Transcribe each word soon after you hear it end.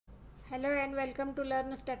Hello and welcome to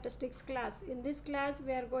Learn Statistics class. In this class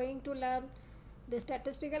we are going to learn the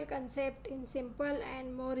statistical concept in simple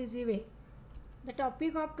and more easy way. The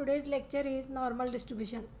topic of today's lecture is normal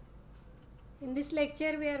distribution. In this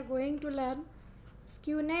lecture we are going to learn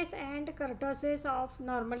skewness and kurtosis of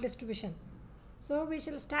normal distribution. So we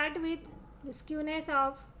shall start with the skewness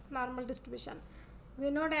of normal distribution. We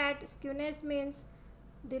know that skewness means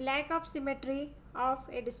the lack of symmetry of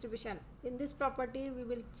a distribution. In this property we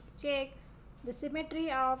will check the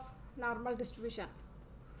symmetry of normal distribution.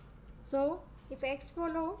 So if x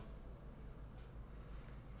follow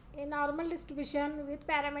a normal distribution with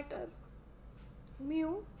parameter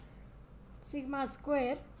mu sigma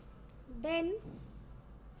square, then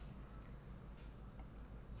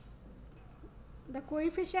the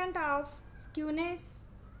coefficient of skewness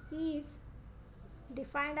is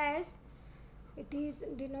defined as, it is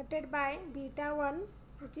denoted by beta 1,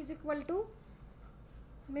 which is equal to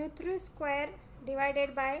mu 3 square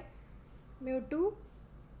divided by mu 2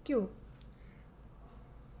 cube.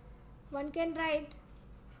 One can write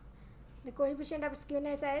the coefficient of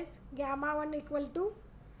skewness as gamma 1 equal to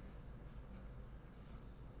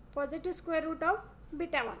positive square root of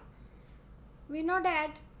beta 1. We know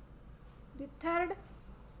that the third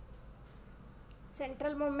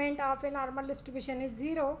central moment of a normal distribution is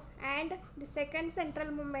 0 and the second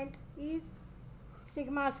central moment is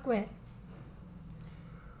sigma square.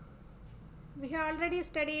 We have already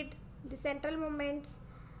studied the central moments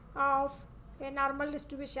of a normal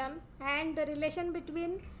distribution and the relation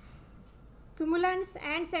between cumulants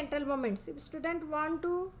and central moments. If student want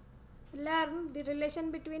to learn the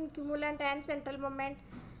relation between cumulant and central moment,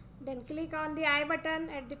 then click on the I button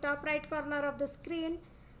at the top right corner of the screen,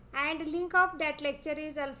 and link of that lecture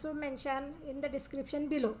is also mentioned in the description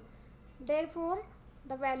below. Therefore,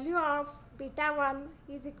 the value of beta 1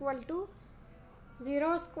 is equal to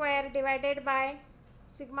 0 square divided by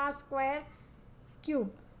sigma square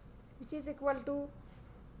cube, which is equal to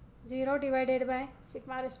 0 divided by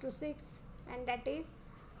sigma raised to 6, and that is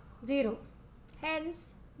 0.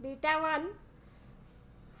 Hence, beta 1,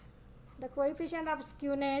 the coefficient of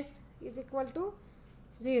skewness is equal to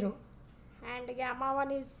 0. And gamma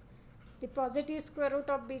 1 is the positive square root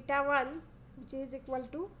of beta 1, which is equal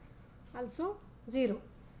to also 0.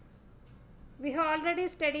 We have already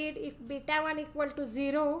studied if beta 1 equal to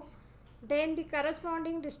 0, then the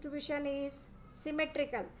corresponding distribution is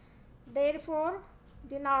symmetrical. Therefore,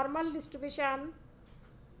 the normal distribution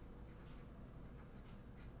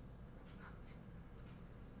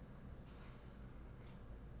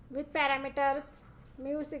with parameters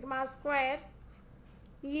mu sigma square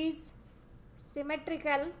is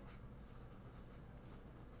symmetrical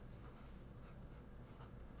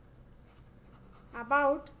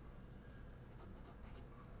about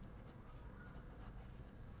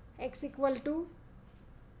x equal to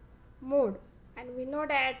mod, and we know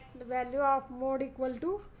that the value of mod equal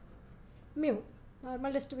to mu.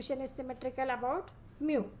 Normal distribution is symmetrical about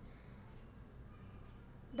mu.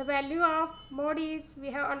 The value of mod is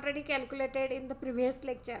we have already calculated in the previous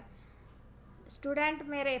lecture. Student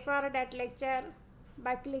may refer that lecture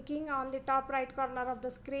by clicking on the top right corner of the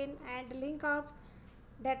screen, and link of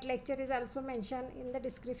that lecture is also mentioned in the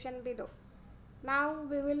description below. Now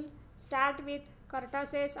we will start with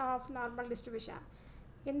kurtosis of normal distribution.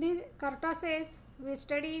 In the kurtosis, we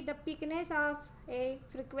study the peakness of a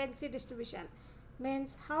frequency distribution,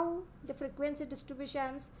 means how the frequency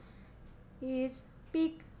distributions is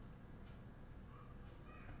peak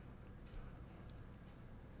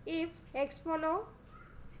if x follow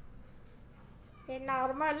a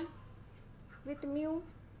normal with mu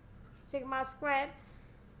sigma square,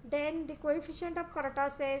 then the coefficient of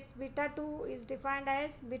kurtosis beta 2 is defined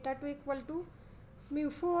as beta 2 equal to mu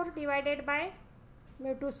 4 divided by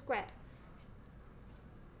mu 2 square.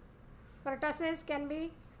 Kurtosis can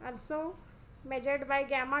be also measured by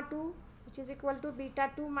gamma 2, which is equal to beta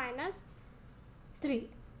 2 minus 3.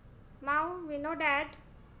 Now we know that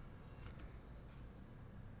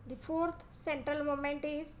the fourth central moment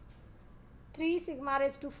is 3 sigma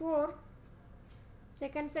raised to 4.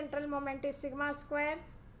 Second central moment is sigma square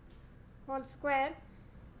whole square.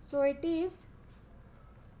 So it is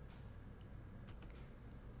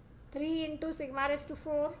 3 into sigma raised to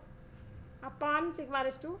 4 upon sigma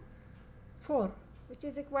raised to 4, which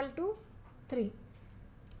is equal to 3.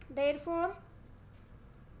 Therefore,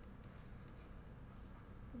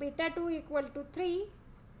 beta 2 equal to 3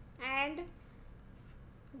 and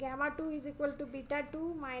gamma 2 is equal to beta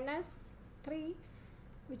 2 minus 3,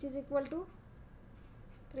 which is equal to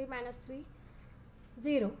 3 minus 3,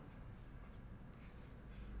 0.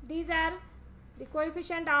 These are the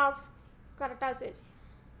coefficient of kurtosis.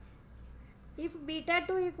 If beta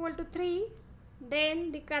 2 equal to 3,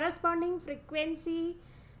 then the corresponding frequency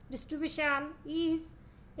distribution is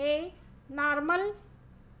a normal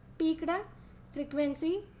peaked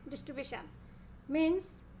frequency distribution.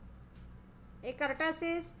 Means a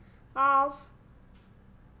kurtosis of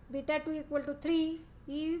beta 2 equal to 3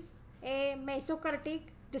 is a mesokurtic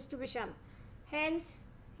distribution. Hence,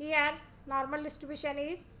 here normal distribution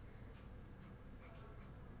is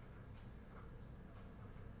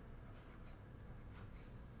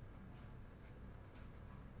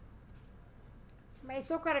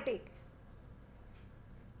mesokurtic.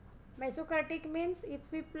 Mesokurtic means if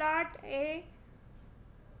we plot a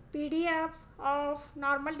PDF of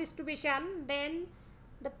normal distribution, then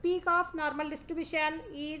the peak of normal distribution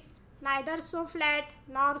is neither so flat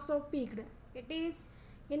nor so peaked. It is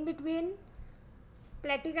in between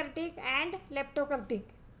platykurtic and leptokurtic.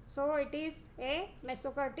 So it is a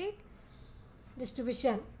mesokurtic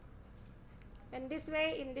distribution. In this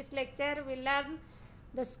way, in this lecture, we learn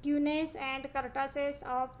the skewness and kurtosis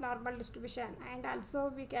of normal distribution, and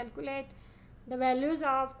also we calculate the values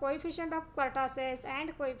of coefficient of kurtosis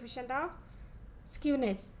and coefficient of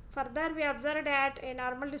skewness. Further, we observe that a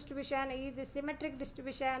normal distribution is a symmetric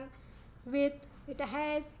distribution with it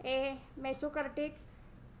has a mesokurtic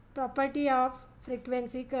property of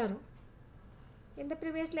frequency curve. In the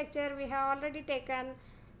previous lecture, we have already taken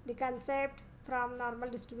the concept from normal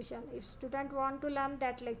distribution. If student want to learn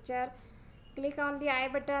that lecture, click on the I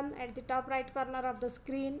button at the top right corner of the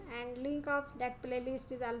screen, and link of that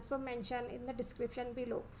playlist is also mentioned in the description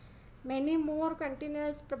below. Many more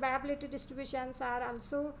continuous probability distributions are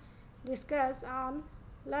also discussed on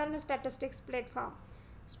Learn Statistics platform.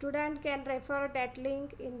 Student can refer that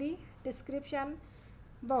link in the description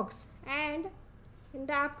box, and in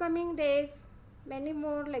the upcoming days many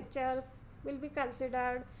more lectures will be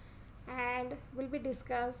considered and will be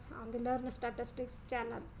discussed on the Learn Statistics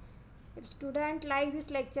channel. If student like this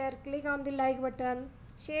lecture, click on the like button,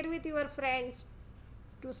 share with your friends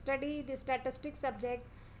to study the statistics subject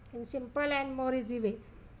in simple and more easy way.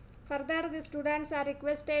 Further, the students are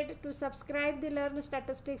requested to subscribe the Learn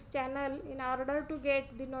Statistics channel in order to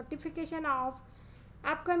get the notification of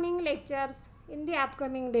upcoming lectures in the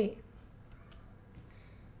upcoming day.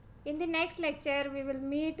 In the next lecture, we will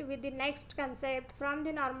meet with the next concept from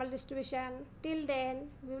the normal distribution. Till then,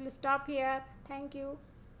 we will stop here. Thank you.